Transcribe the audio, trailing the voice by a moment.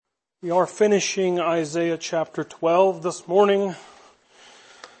We are finishing Isaiah chapter 12 this morning.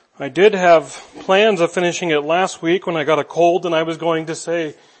 I did have plans of finishing it last week when I got a cold, and I was going to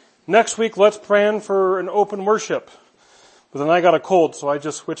say, next week let's plan for an open worship. But then I got a cold, so I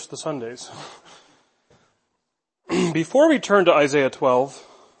just switched the Sundays. Before we turn to Isaiah 12,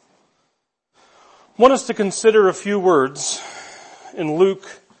 I want us to consider a few words in Luke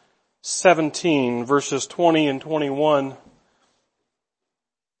 17, verses 20 and 21.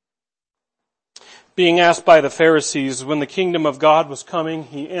 Being asked by the Pharisees when the kingdom of God was coming,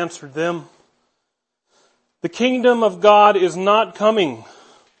 he answered them, "The kingdom of God is not coming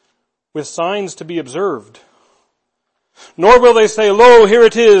with signs to be observed. Nor will they say, 'Lo, here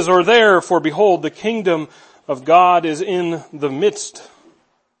it is,' or 'there,' for behold, the kingdom of God is in the midst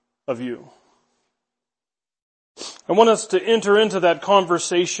of you." I want us to enter into that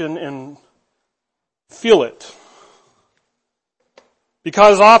conversation and feel it.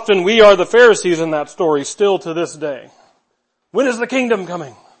 Because often we are the Pharisees in that story still to this day. When is the kingdom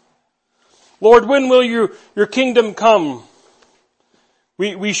coming? Lord, when will your kingdom come?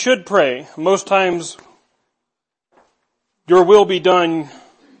 We should pray. Most times, your will be done,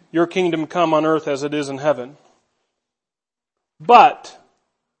 your kingdom come on earth as it is in heaven. But,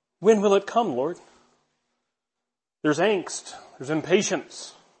 when will it come, Lord? There's angst. There's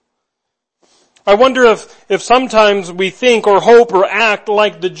impatience. I wonder if sometimes we think or hope or act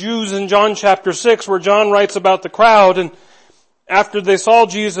like the Jews in John chapter 6, where John writes about the crowd, and after they saw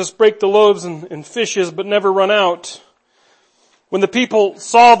Jesus break the loaves and fishes but never run out, when the people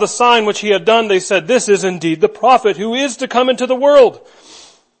saw the sign which he had done, they said, "This is indeed the prophet who is to come into the world."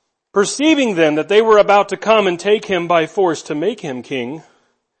 Perceiving then that they were about to come and take him by force to make him king,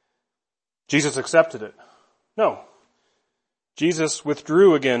 Jesus accepted it. No. Jesus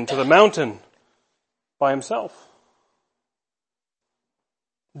withdrew again to the mountain by himself.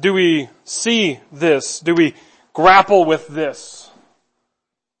 Do we see this? Do we grapple with this?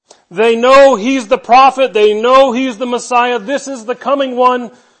 They know he's the prophet. They know he's the Messiah. This is the coming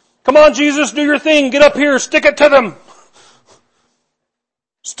one. Come on, Jesus, do your thing. Get up here. Stick it to them.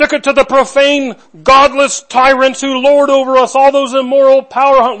 Stick it to the profane, godless tyrants who lord over us, all those immoral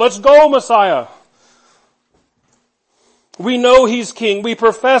power hunt. Let's go, Messiah. We know he's king. We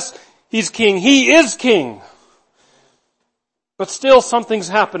profess he's king. He is king. But still something's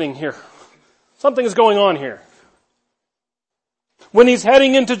happening here. Something's going on here. When he's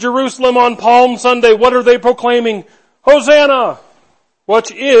heading into Jerusalem on Palm Sunday, what are they proclaiming? Hosanna!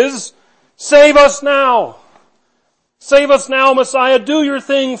 Which is, save us now. Save us now, Messiah. Do your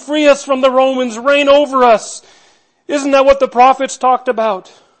thing. Free us from the Romans. Reign over us. Isn't that what the prophets talked about?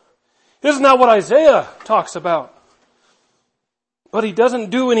 Isn't that what Isaiah talks about? But he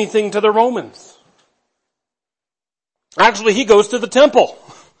doesn't do anything to the Romans. Actually, he goes to the temple.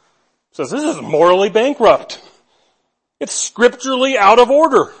 Says, this is morally bankrupt. It's scripturally out of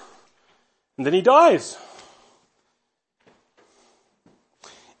order. And then he dies.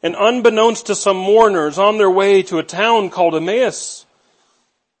 And unbeknownst to some mourners on their way to a town called Emmaus,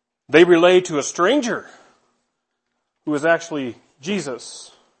 they relay to a stranger who is actually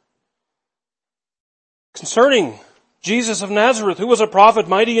Jesus concerning Jesus of Nazareth, who was a prophet,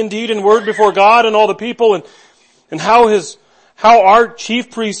 mighty indeed in word before God and all the people, and how our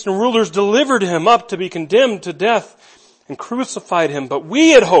chief priests and rulers delivered him up to be condemned to death and crucified him. But we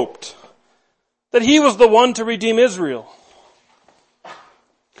had hoped that he was the one to redeem Israel.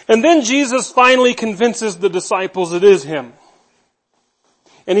 And then Jesus finally convinces the disciples it is him.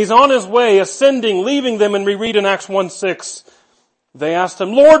 And he's on his way, ascending, leaving them, and we read in Acts 1:6, they asked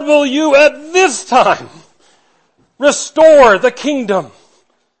him, "Lord, will you at this time restore the kingdom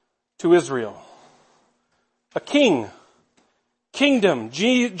to Israel?" A king, kingdom,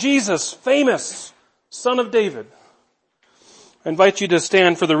 Jesus, famous son of David. I invite you to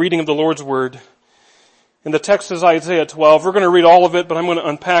stand for the reading of the Lord's word. And the text is Isaiah 12. We're going to read all of it, but I'm going to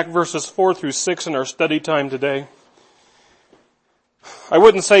unpack verses 4 through 6 in our study time today. I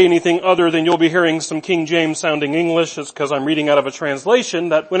wouldn't say anything other than you'll be hearing some King James sounding English. It's because I'm reading out of a translation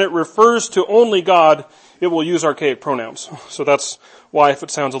that when it refers to only God, it will use archaic pronouns. So that's why if it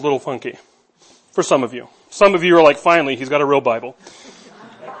sounds a little funky. For some of you. Some of you are like, finally, he's got a real Bible.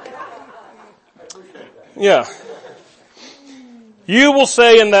 Yeah. You will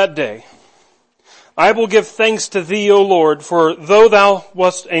say in that day, I will give thanks to thee, O Lord, for though thou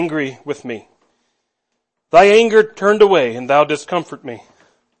wast angry with me, thy anger turned away, and thou didst comfort me.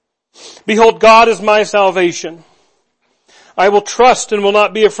 Behold, God is my salvation. I will trust and will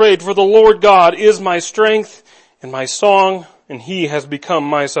not be afraid, for the Lord God is my strength and my song, and he has become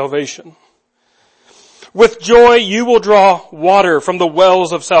my salvation. With joy you will draw water from the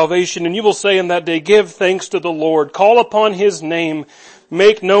wells of salvation, and you will say in that day, give thanks to the Lord, call upon his name,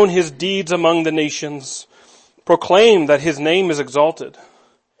 make known his deeds among the nations, proclaim that his name is exalted.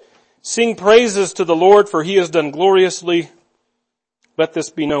 Sing praises to the Lord, for he has done gloriously. Let this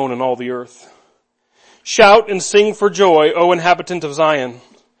be known in all the earth. Shout and sing for joy, O inhabitant of Zion,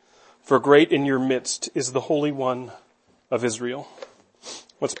 for great in your midst is the Holy One of Israel.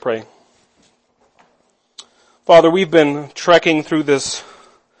 Let's pray. Father, we've been trekking through this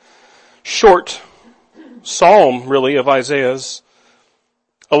short psalm, really, of Isaiah's.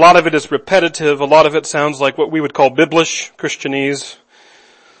 A lot of it is repetitive. A lot of it sounds like what we would call Biblish, Christianese.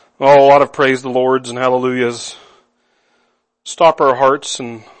 Oh, a lot of praise the Lords and hallelujahs. Stop our hearts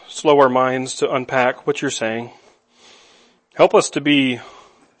and slow our minds to unpack what you're saying. Help us to be,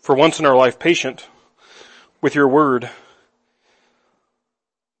 for once in our life, patient with your word.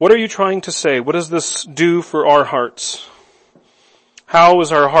 What are you trying to say? What does this do for our hearts? How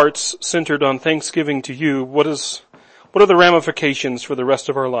is our hearts centered on thanksgiving to you? What are the ramifications for the rest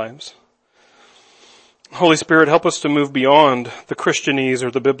of our lives? Holy Spirit, help us to move beyond the Christianese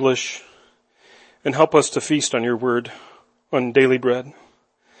or the Biblish, and help us to feast on your word, on daily bread.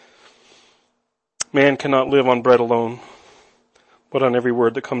 Man cannot live on bread alone, but on every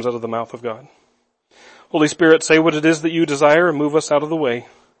word that comes out of the mouth of God. Holy Spirit, say what it is that you desire and move us out of the way,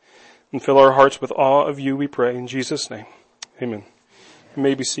 and fill our hearts with awe of you, we pray, in Jesus' name. Amen. You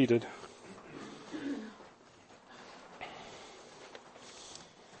may be seated.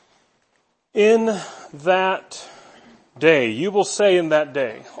 In that day, you will say in that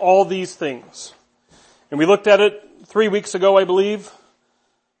day, all these things. And we looked at it 3 weeks ago, I believe,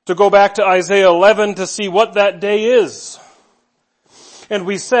 to go back to Isaiah 11 to see what that day is. And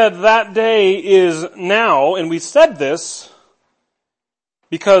we said that day is now, and we said this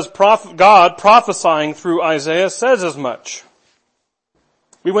because God prophesying through Isaiah says as much.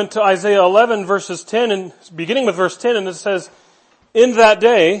 We went to Isaiah 11 verses 10 and beginning with verse 10, and it says, in that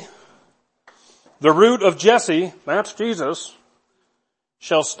day, the root of Jesse, that's Jesus,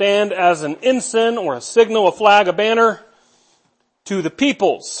 shall stand as an ensign or a signal, a flag, a banner to the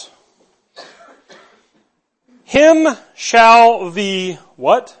peoples. Him shall the,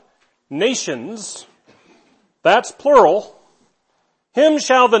 what? Nations, that's plural. Him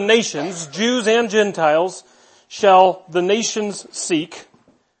shall the nations, Jews and Gentiles, shall the nations seek,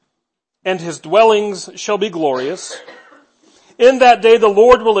 and his dwellings shall be glorious. In that day the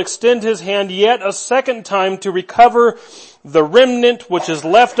Lord will extend his hand yet a second time to recover the remnant which is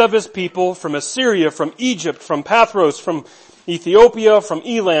left of his people from Assyria, from Egypt, from Pathros, from Ethiopia, from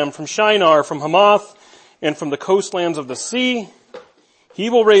Elam, from Shinar, from Hamath, and from the coastlands of the sea. He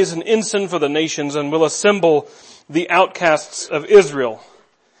will raise an ensign for the nations and will assemble the outcasts of Israel,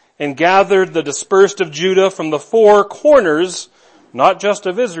 and gathered the dispersed of Judah from the four corners, not just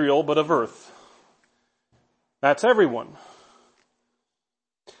of Israel, but of earth. That's everyone.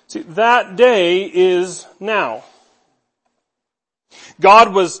 See, that day is now.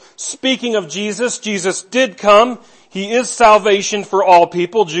 God was speaking of Jesus. Jesus did come. He is salvation for all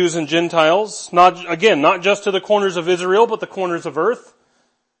people, Jews and Gentiles. Not just to the corners of Israel, but the corners of earth.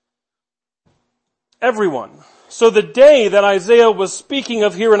 Everyone. So the day that Isaiah was speaking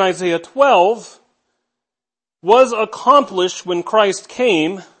of here in Isaiah 12 was accomplished when Christ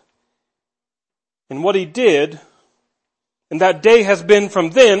came and what he did. And that day has been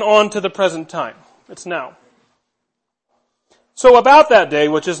from then on to the present time. It's now. So about that day,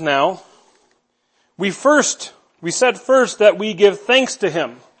 which is now, we said first that we give thanks to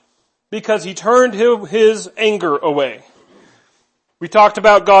him because he turned his anger away. We talked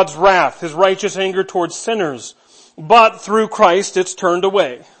about God's wrath, his righteous anger towards sinners, but through Christ it's turned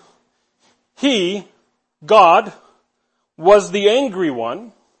away. He, God, was the angry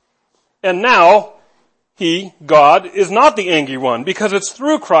one, and now he, God, is not the angry one because it's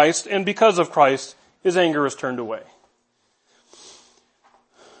through Christ, and because of Christ his anger is turned away.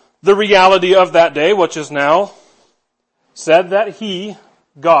 The reality of that day, which is now, said that he,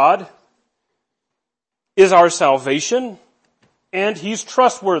 God, is our salvation, and he's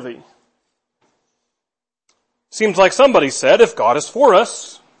trustworthy. Seems like somebody said, if God is for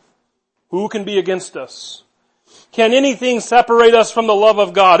us, who can be against us? Can anything separate us from the love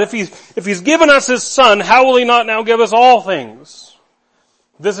of God? If he's given us his Son, how will he not now give us all things?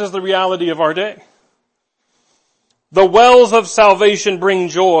 This is the reality of our day. The wells of salvation bring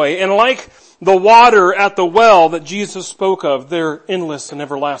joy, and like the water at the well that Jesus spoke of, they're endless and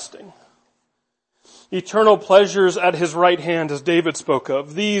everlasting. Eternal pleasures at his right hand, as David spoke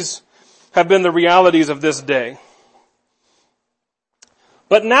of. These have been the realities of this day.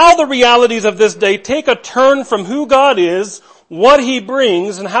 But now the realities of this day take a turn from who God is, what He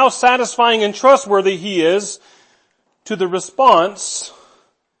brings, and how satisfying and trustworthy He is, to the response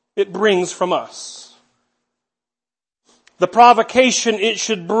it brings from us. The provocation it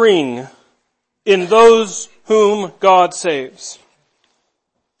should bring in those whom God saves.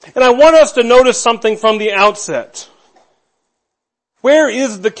 And I want us to notice something from the outset. Where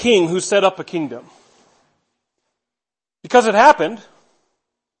is the king who set up a kingdom? Because it happened.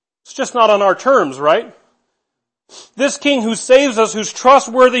 It's just not on our terms, right? This king who saves us, who's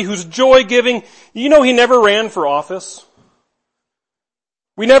trustworthy, who's joy-giving, you know he never ran for office.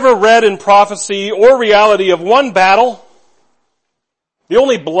 We never read in prophecy or reality of one battle. The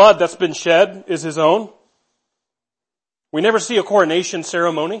only blood that's been shed is His own. We never see a coronation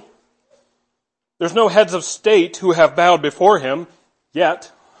ceremony. There's no heads of state who have bowed before Him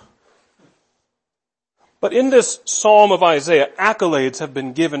yet. But in this Psalm of Isaiah, accolades have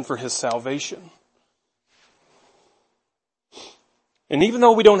been given for His salvation. And even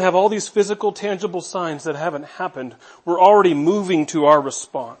though we don't have all these physical, tangible signs that haven't happened, we're already moving to our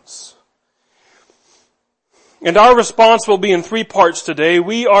response. And our response will be in 3 parts today.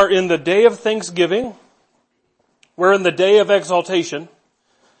 We are in the day of thanksgiving. We're in the day of exaltation.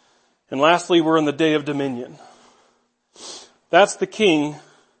 And lastly, we're in the day of dominion. That's the king,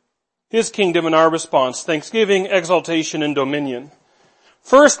 His kingdom, and our response. Thanksgiving, exaltation, and dominion.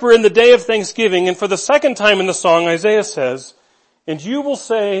 First, we're in the day of thanksgiving. And for the second time in the song, Isaiah says, "And you will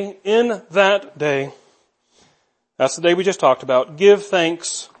say in that day," that's the day we just talked about, "give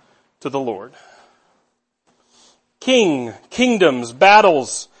thanks to the Lord." King, kingdoms,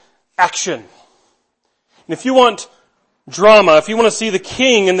 battles, action. And if you want drama, if you want to see the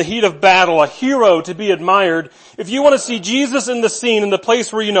king in the heat of battle, a hero to be admired, if you want to see Jesus in the scene, in the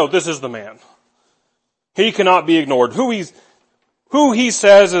place where you know this is the man, He cannot be ignored. Who He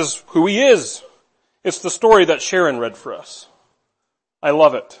says is who He is. It's the story that Sharon read for us. I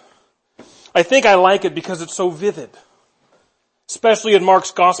love it. I think I like it because it's so vivid. Especially in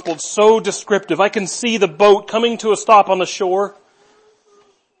Mark's gospel, it's so descriptive. I can see the boat coming to a stop on the shore.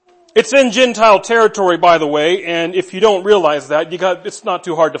 It's in Gentile territory, by the way, and if you don't realize that, it's not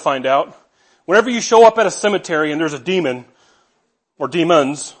too hard to find out. Whenever you show up at a cemetery and there's a demon, or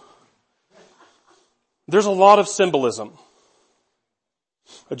demons, there's a lot of symbolism.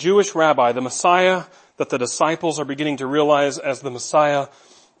 A Jewish rabbi, the Messiah that the disciples are beginning to realize as the Messiah,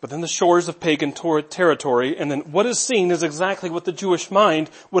 but then the shores of pagan territory, and then what is seen is exactly what the Jewish mind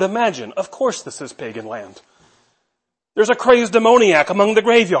would imagine. Of course this is pagan land. There's a crazed demoniac among the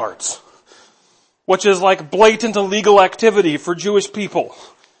graveyards, which is like blatant illegal activity for Jewish people,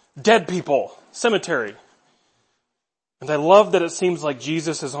 dead people, cemetery. And I love that it seems like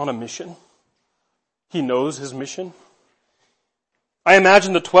Jesus is on a mission. He knows His mission. I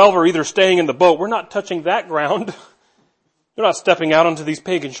imagine the 12 are either staying in the boat. We're not touching that ground. They're not stepping out onto these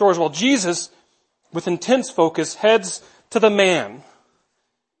pagan shores. While Jesus, with intense focus, heads to the man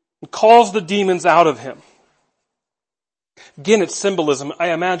and calls the demons out of him. Again, it's symbolism. I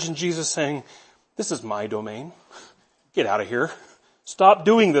imagine Jesus saying, "This is my domain. Get out of here. Stop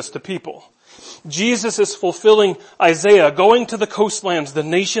doing this to people." Jesus is fulfilling Isaiah, going to the coastlands, the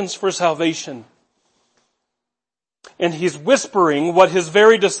nations for salvation. And He's whispering what His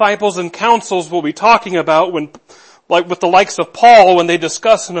very disciples and councils will be talking about when, like with the likes of Paul, when they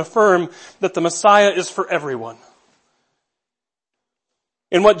discuss and affirm that the Messiah is for everyone.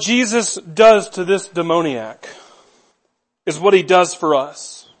 And what Jesus does to this demoniac is what He does for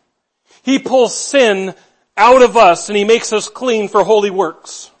us. He pulls sin out of us and He makes us clean for holy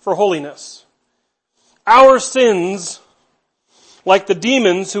works, for holiness. Our sins, like the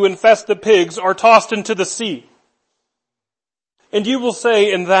demons who infest the pigs, are tossed into the sea. And you will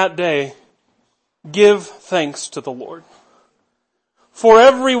say in that day, "Give thanks to the Lord." For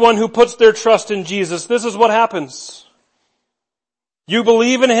everyone who puts their trust in Jesus, this is what happens. You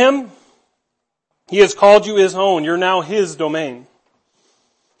believe in Him. He has called you His own. You're now His domain.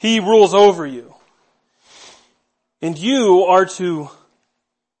 He rules over you. And you are to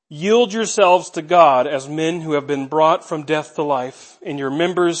yield yourselves to God as men who have been brought from death to life, and your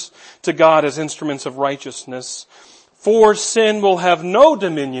members to God as instruments of righteousness. For sin will have no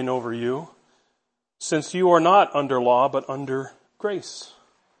dominion over you, since you are not under law, but under grace.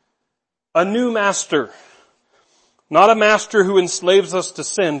 A new master. Not a master who enslaves us to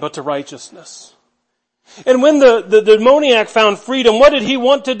sin, but to righteousness. And when the demoniac found freedom, what did he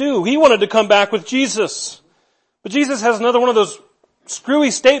want to do? He wanted to come back with Jesus. But Jesus has another one of those screwy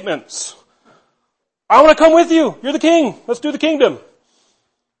statements. "I want to come with you. You're the king. Let's do the kingdom.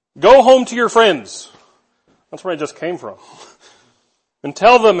 Go home to your friends." That's where I just came from. and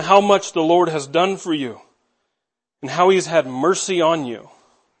tell them how much the Lord has done for you and how He's had mercy on you.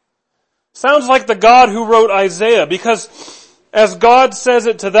 Sounds like the God who wrote Isaiah, because as God says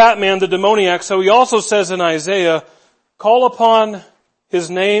it to that man, the demoniac, so He also says in Isaiah, call upon His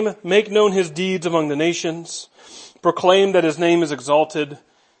name, make known His deeds among the nations, proclaim that His name is exalted,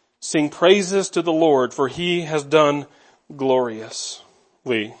 sing praises to the Lord, for He has done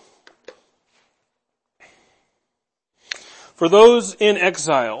gloriously. For those in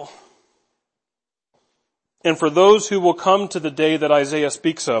exile, and for those who will come to the day that Isaiah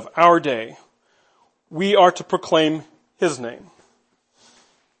speaks of, our day, we are to proclaim His name.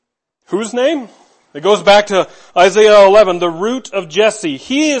 Whose name? It goes back to Isaiah 11, the root of Jesse.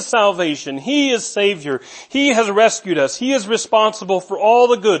 He is salvation. He is Savior. He has rescued us. He is responsible for all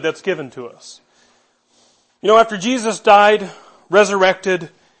the good that's given to us. You know, after Jesus died, resurrected,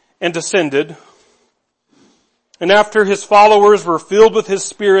 and ascended, and after His followers were filled with His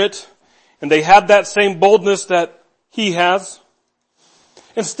Spirit, and they had that same boldness that He has,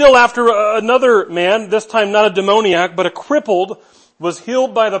 and still after another man, this time not a demoniac, but a crippled, was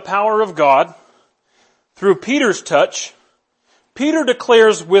healed by the power of God, through Peter's touch, Peter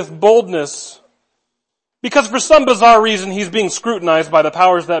declares with boldness, because for some bizarre reason he's being scrutinized by the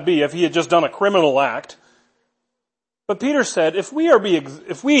powers that be if he had just done a criminal act. But Peter said, if we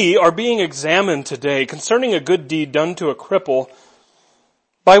are being examined today concerning a good deed done to a cripple,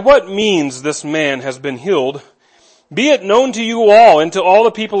 by what means this man has been healed, be it known to you all and to all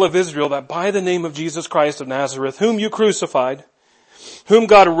the people of Israel that by the name of Jesus Christ of Nazareth, whom you crucified, whom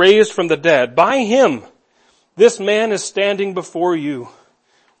God raised from the dead, by Him, this man is standing before you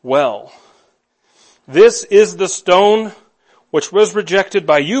well. This is the stone which was rejected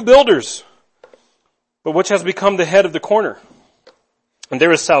by you builders, but which has become the head of the corner. And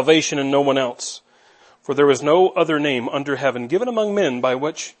there is salvation in no one else, for there is no other name under heaven given among men by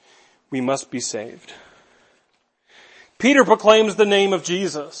which we must be saved. Peter proclaims the name of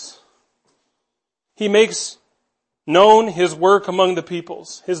Jesus. He makes known His work among the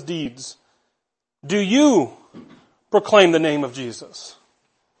peoples, His deeds. Do you proclaim the name of Jesus?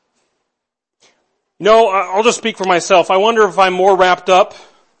 You know, I'll just speak for myself. I wonder if I'm more wrapped up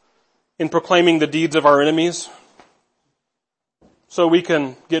in proclaiming the deeds of our enemies so we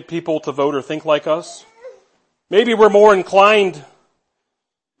can get people to vote or think like us. Maybe we're more inclined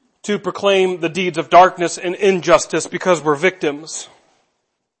to proclaim the deeds of darkness and injustice because we're victims.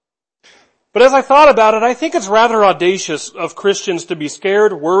 But as I thought about it, I think it's rather audacious of Christians to be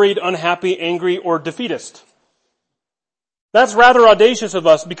scared, worried, unhappy, angry, or defeatist. That's rather audacious of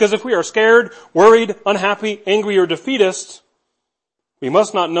us, because if we are scared, worried, unhappy, angry, or defeatist, we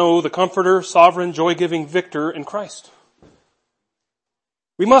must not know the Comforter, Sovereign, joy-giving Victor in Christ.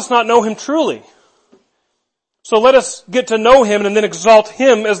 We must not know Him truly. So let us get to know Him and then exalt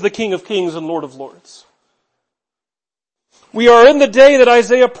Him as the King of Kings and Lord of Lords. We are in the day that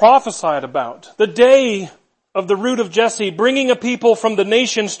Isaiah prophesied about, the day of the root of Jesse, bringing a people from the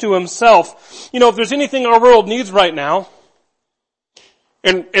nations to Himself. You know, if there's anything our world needs right now,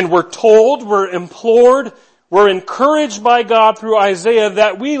 and we're told, we're implored, we're encouraged by God through Isaiah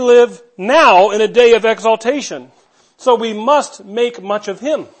that we live now in a day of exaltation. So we must make much of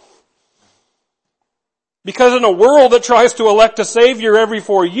Him. Because in a world that tries to elect a Savior every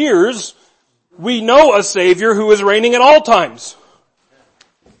 4 years, we know a Savior who is reigning at all times.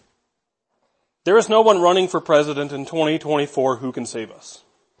 There is no one running for president in 2024 who can save us.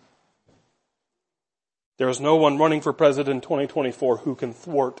 There is no one running for president in 2024 who can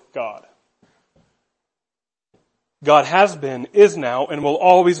thwart God. God has been, is now, and will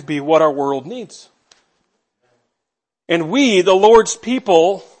always be what our world needs. And we, the Lord's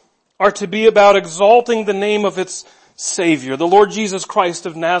people, are to be about exalting the name of its Savior, the Lord Jesus Christ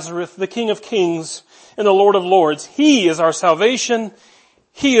of Nazareth, the King of Kings and the Lord of Lords. He is our salvation.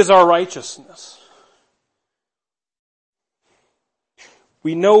 He is our righteousness.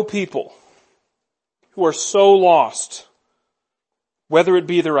 We know people who are so lost, whether it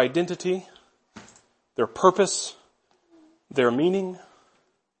be their identity, their purpose, their meaning.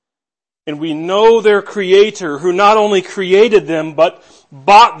 And we know their Creator who not only created them, but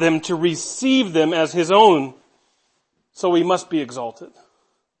bought them to receive them as His own. So we must be exalted.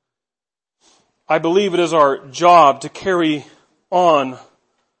 I believe it is our job to carry on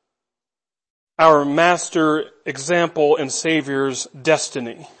our Master, example, and Savior's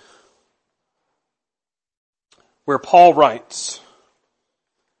destiny. Where Paul writes,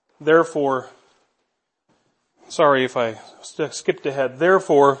 therefore, sorry if I skipped ahead,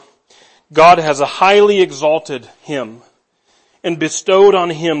 therefore, God has highly exalted Him and bestowed on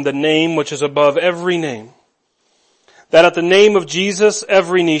Him the name which is above every name, that at the name of Jesus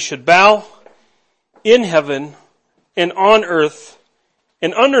every knee should bow, in heaven and on earth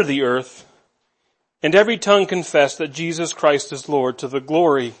and under the earth, and every tongue confess that Jesus Christ is Lord, to the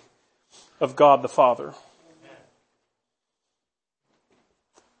glory of God the Father.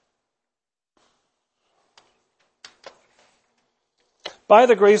 By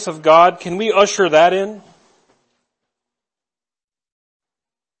the grace of God, can we usher that in?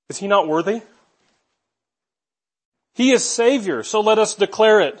 Is he not worthy? He is Savior, so let us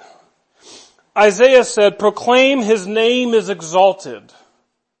declare it. Isaiah said, proclaim his name is exalted.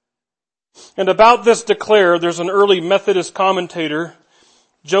 And about this declare, there's an early Methodist commentator,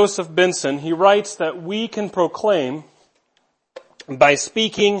 Joseph Benson. He writes that we can proclaim by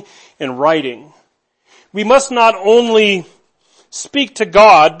speaking and writing. We must not only speak to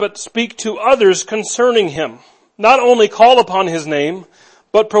God, but speak to others concerning him. Not only call upon his name,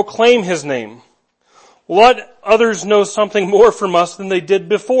 but proclaim his name. Let others know something more from us than they did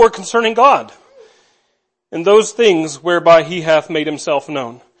before concerning God, and those things whereby he hath made himself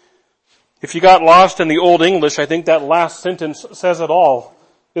known. If you got lost in the Old English, I think that last sentence says it all.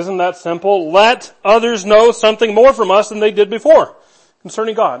 Isn't that simple? Let others know something more from us than they did before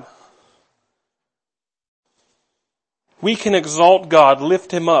concerning God. We can exalt God,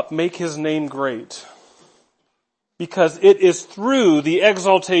 lift him up, make his name great, because it is through the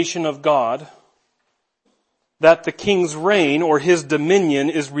exaltation of God that the king's reign or his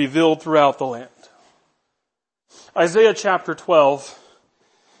dominion is revealed throughout the land. Isaiah chapter 12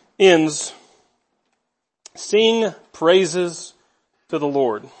 ends, sing praises to the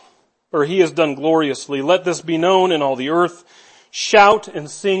Lord, for he has done gloriously. Let this be known in all the earth. Shout and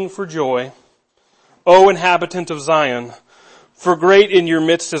sing for joy, O inhabitant of Zion, for great in your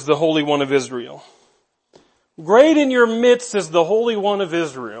midst is the Holy One of Israel. Great in your midst is the Holy One of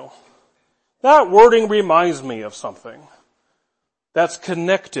Israel. That wording reminds me of something that's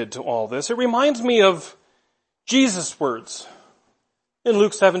connected to all this. It reminds me of Jesus' words in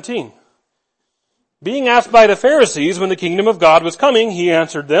Luke 17. Being asked by the Pharisees when the kingdom of God was coming, he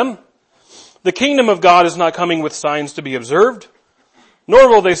answered them, the kingdom of God is not coming with signs to be observed, nor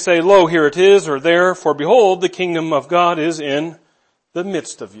will they say, lo, here it is, or there, for behold, the kingdom of God is in the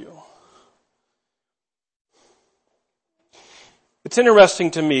midst of you. It's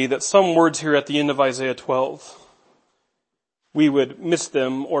interesting to me that some words here at the end of Isaiah 12, we would miss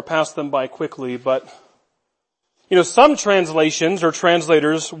them or pass them by quickly, but some translations or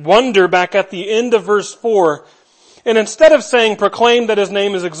translators wonder back at the end of verse 4, and instead of saying proclaim that his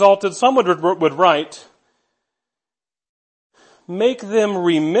name is exalted, some would write, make them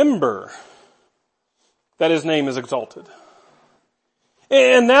remember that his name is exalted.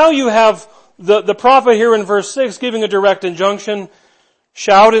 And now you have the prophet here in verse 6 giving a direct injunction,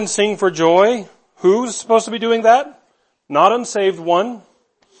 shout and sing for joy. Who's supposed to be doing that? Not unsaved one,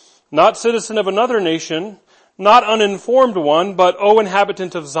 not citizen of another nation, not uninformed one, but O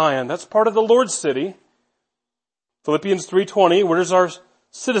inhabitant of Zion. That's part of the Lord's city. Philippians 3:20, where does our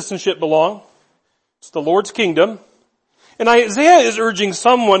citizenship belong? It's the Lord's kingdom. And Isaiah is urging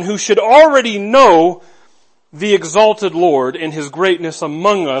someone who should already know the exalted Lord and his greatness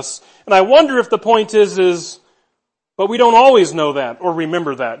among us. And I wonder if the point is, but we don't always know that or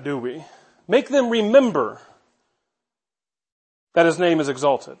remember that, do we? Make them remember that his name is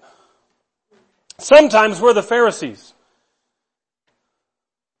exalted. Sometimes we're the Pharisees.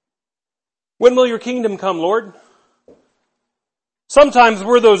 When will your kingdom come, Lord? Sometimes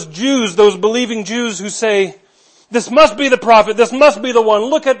we're those Jews, those believing Jews who say, this must be the prophet, this must be the one,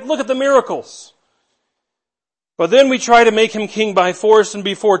 look at the miracles. But then we try to make him king by force, and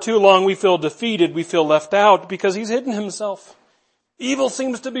before too long we feel defeated, we feel left out because he's hidden himself. Evil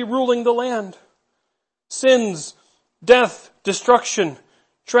seems to be ruling the land. Sins, death, destruction,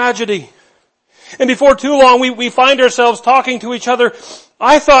 tragedy. And before too long we find ourselves talking to each other,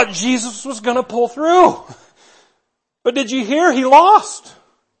 I thought Jesus was going to pull through. But did you hear? He lost.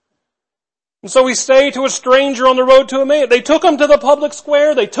 And so we say to a stranger on the road to Emmaus, they took him to the public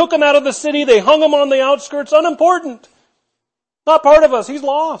square, they took him out of the city, they hung him on the outskirts, unimportant. Not part of us, he's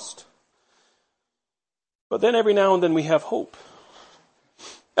lost. But then every now and then we have hope.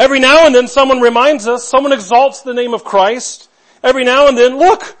 Every now and then someone reminds us, someone exalts the name of Christ. Every now and then,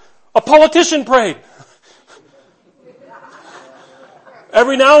 look, a politician prayed.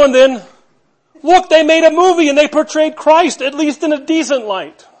 Every now and then, look, they made a movie and they portrayed Christ, at least in a decent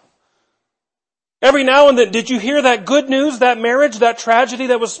light. Every now and then, did you hear that good news, that marriage, that tragedy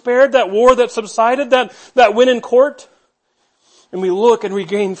that was spared, that war that subsided, that win in court? And we look and we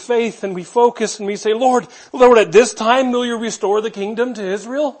gain faith and we focus and we say, Lord, at this time will you restore the kingdom to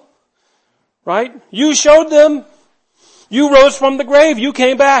Israel? Right? You showed them. You rose from the grave. You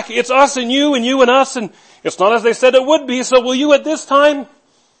came back. It's us and you and us, and it's not as they said it would be. So will you at this time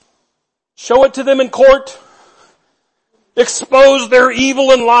show it to them in court? Expose their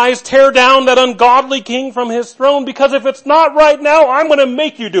evil and lies. Tear down that ungodly king from his throne. Because if it's not right now, I'm going to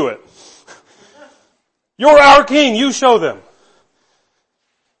make you do it. You're our king. You show them.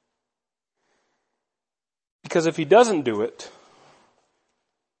 Because if he doesn't do it,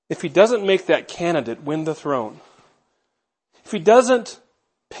 if he doesn't make that candidate win the throne, if he doesn't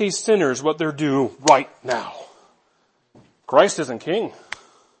pay sinners what they're due right now, Christ isn't king.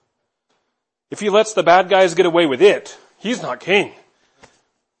 If he lets the bad guys get away with it, he's not king.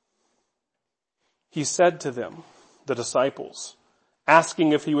 He said to them, the disciples,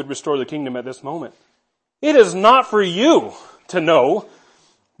 asking if he would restore the kingdom at this moment, it is not for you to know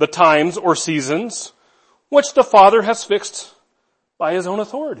the times or seasons which the Father has fixed by his own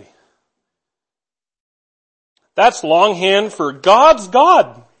authority. That's longhand for God's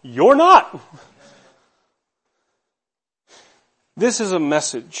God. You're not. This is a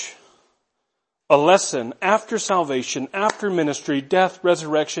message, a lesson after salvation, after ministry, death,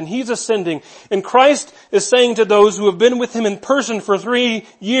 resurrection. He's ascending, and Christ is saying to those who have been with him in person for 3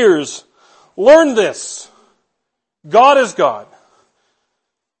 years, learn this. God is God.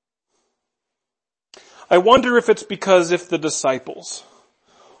 I wonder if it's because if the disciples,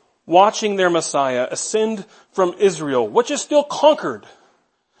 watching their Messiah ascend from Israel, which is still conquered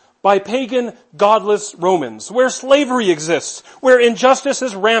by pagan, godless Romans, where slavery exists, where injustice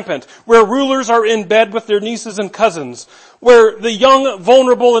is rampant, where rulers are in bed with their nieces and cousins, where the young,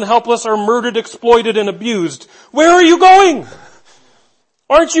 vulnerable, and helpless are murdered, exploited, and abused. Where are you going?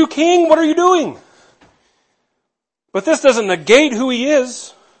 Aren't you king? What are you doing? But this doesn't negate who he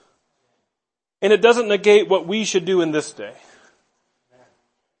is. And it doesn't negate what we should do in this day.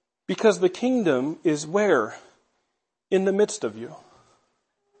 Because the kingdom is where? In the midst of you.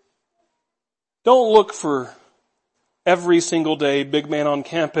 Don't look for every single day big man on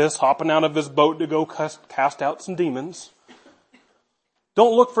campus hopping out of his boat to go cast out some demons.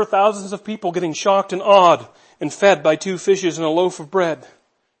 Don't look for thousands of people getting shocked and awed and fed by 2 fishes and a loaf of bread.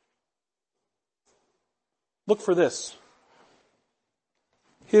 Look for this.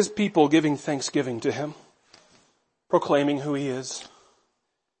 His people giving thanksgiving to him, proclaiming who he is,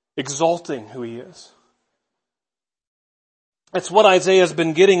 exalting who he is. It's what Isaiah's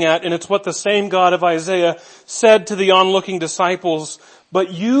been getting at, and it's what the same God of Isaiah said to the onlooking disciples,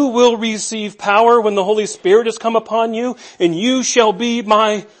 but you will receive power when the Holy Spirit has come upon you, and you shall be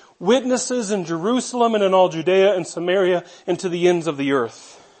my witnesses in Jerusalem and in all Judea and Samaria and to the ends of the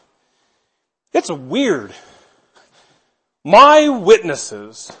earth. It's weird. My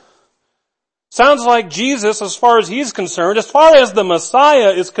witnesses. Sounds like Jesus, as far as he's concerned, as far as the Messiah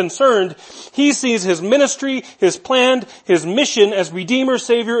is concerned, he sees his ministry, his plan, his mission as Redeemer,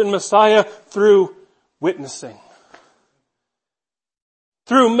 Savior, and Messiah through witnessing.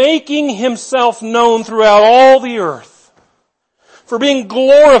 Through making himself known throughout all the earth. For being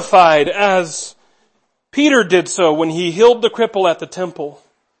glorified as Peter did so when he healed the cripple at the temple.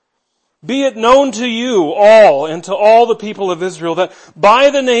 Be it known to you all and to all the people of Israel that by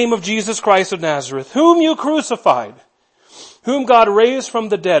the name of Jesus Christ of Nazareth, whom you crucified, whom God raised from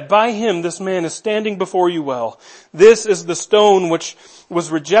the dead, by him this man is standing before you well. This is the stone which was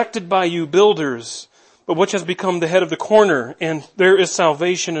rejected by you builders, but which has become the head of the corner, and there is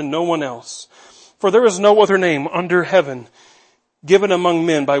salvation in no one else. For there is no other name under heaven given among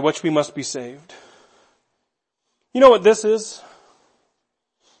men by which we must be saved. You know what this is?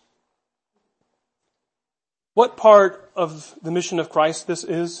 What part of the mission of Christ this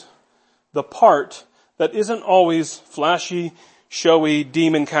is? The part that isn't always flashy, showy,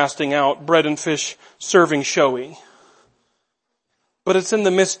 demon casting out, bread and fish serving showy. But it's in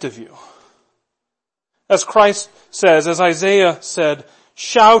the midst of you. As Christ says, as Isaiah said,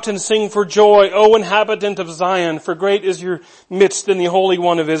 shout and sing for joy, O inhabitant of Zion, for great is your midst in the Holy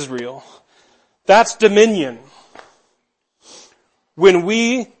One of Israel. That's dominion. When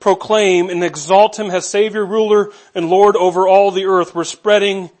we proclaim and exalt him as Savior, ruler, and Lord over all the earth, we're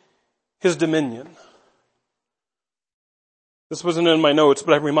spreading his dominion. This wasn't in my notes,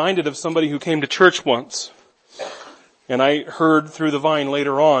 but I'm reminded of somebody who came to church once. And I heard through the vine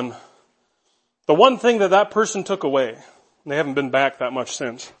later on, the one thing that person took away, and they haven't been back that much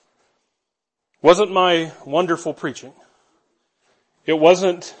since, wasn't my wonderful preaching. It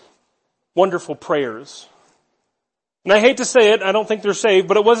wasn't wonderful prayers. And I hate to say it, I don't think they're saved,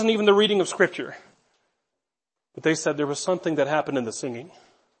 but it wasn't even the reading of Scripture. But they said there was something that happened in the singing.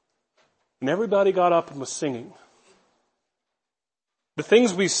 And everybody got up and was singing. The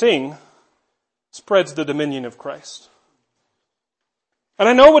things we sing spreads the dominion of Christ. And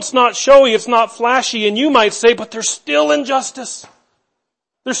I know it's not showy, it's not flashy, and you might say, but there's still injustice.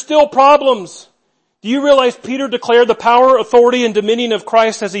 There's still problems. Do you realize Peter declared the power, authority, and dominion of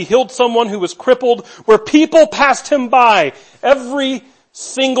Christ as he healed someone who was crippled, where people passed him by every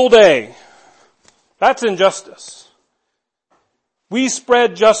single day? That's injustice. We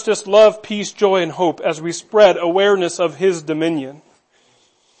spread justice, love, peace, joy, and hope as we spread awareness of His dominion.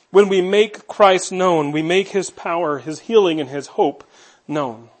 When we make Christ known, we make His power, His healing, and His hope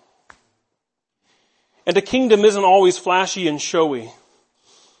known. And a kingdom isn't always flashy and showy.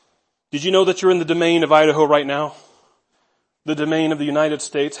 Did you know that you're in the domain of Idaho right now? The domain of the United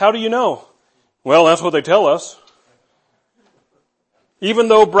States. How do you know? Well, that's what they tell us. Even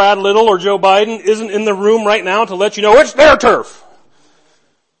though Brad Little or Joe Biden isn't in the room right now to let you know it's their turf.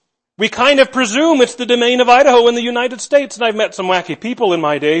 We kind of presume it's the domain of Idaho in the United States. And I've met some wacky people in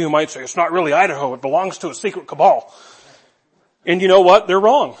my day who might say it's not really Idaho. It belongs to a secret cabal. And you know what? They're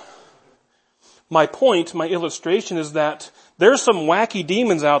wrong. My point, my illustration is that there's some wacky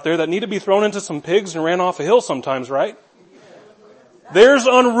demons out there that need to be thrown into some pigs and ran off a hill sometimes, right? There's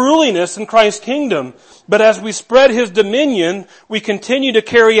unruliness in Christ's kingdom. But as we spread His dominion, we continue to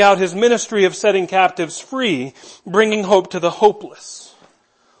carry out His ministry of setting captives free, bringing hope to the hopeless,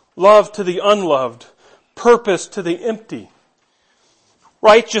 love to the unloved, purpose to the empty,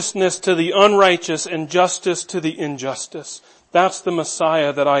 righteousness to the unrighteous, and justice to the injustice. That's the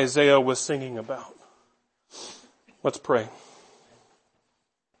Messiah that Isaiah was singing about. Let's pray.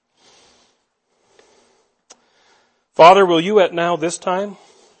 Father, will you at now this time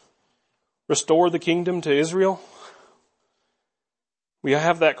restore the kingdom to Israel? We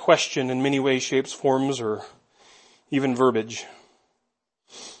have that question in many ways, shapes, forms, or even verbiage.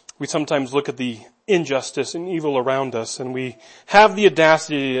 We sometimes look at the injustice and evil around us, and we have the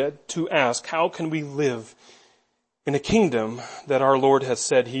audacity to ask, how can we live in a kingdom that our Lord has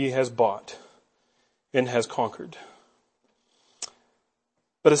said He has bought and has conquered?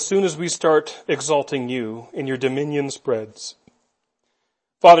 But as soon as we start exalting You and Your dominion spreads,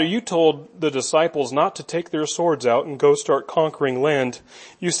 Father, You told the disciples not to take their swords out and go start conquering land.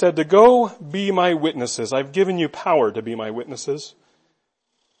 You said to go be My witnesses. I've given you power to be My witnesses.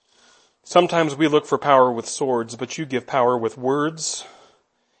 Sometimes we look for power with swords, but You give power with words.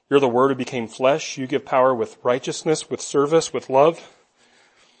 You're the Word who became flesh. You give power with righteousness, with service, with love.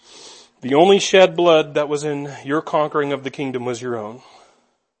 The only shed blood that was in Your conquering of the kingdom was Your own.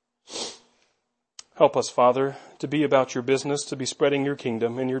 Help us, Father, to be about Your business, to be spreading Your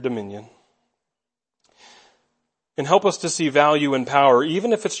kingdom and Your dominion. And help us to see value and power,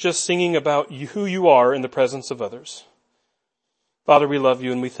 even if it's just singing about who You are in the presence of others. Father, we love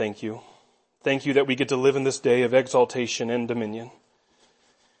You and we thank You. Thank You that we get to live in this day of exaltation and dominion.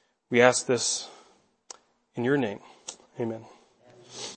 We ask this in Your name. Amen.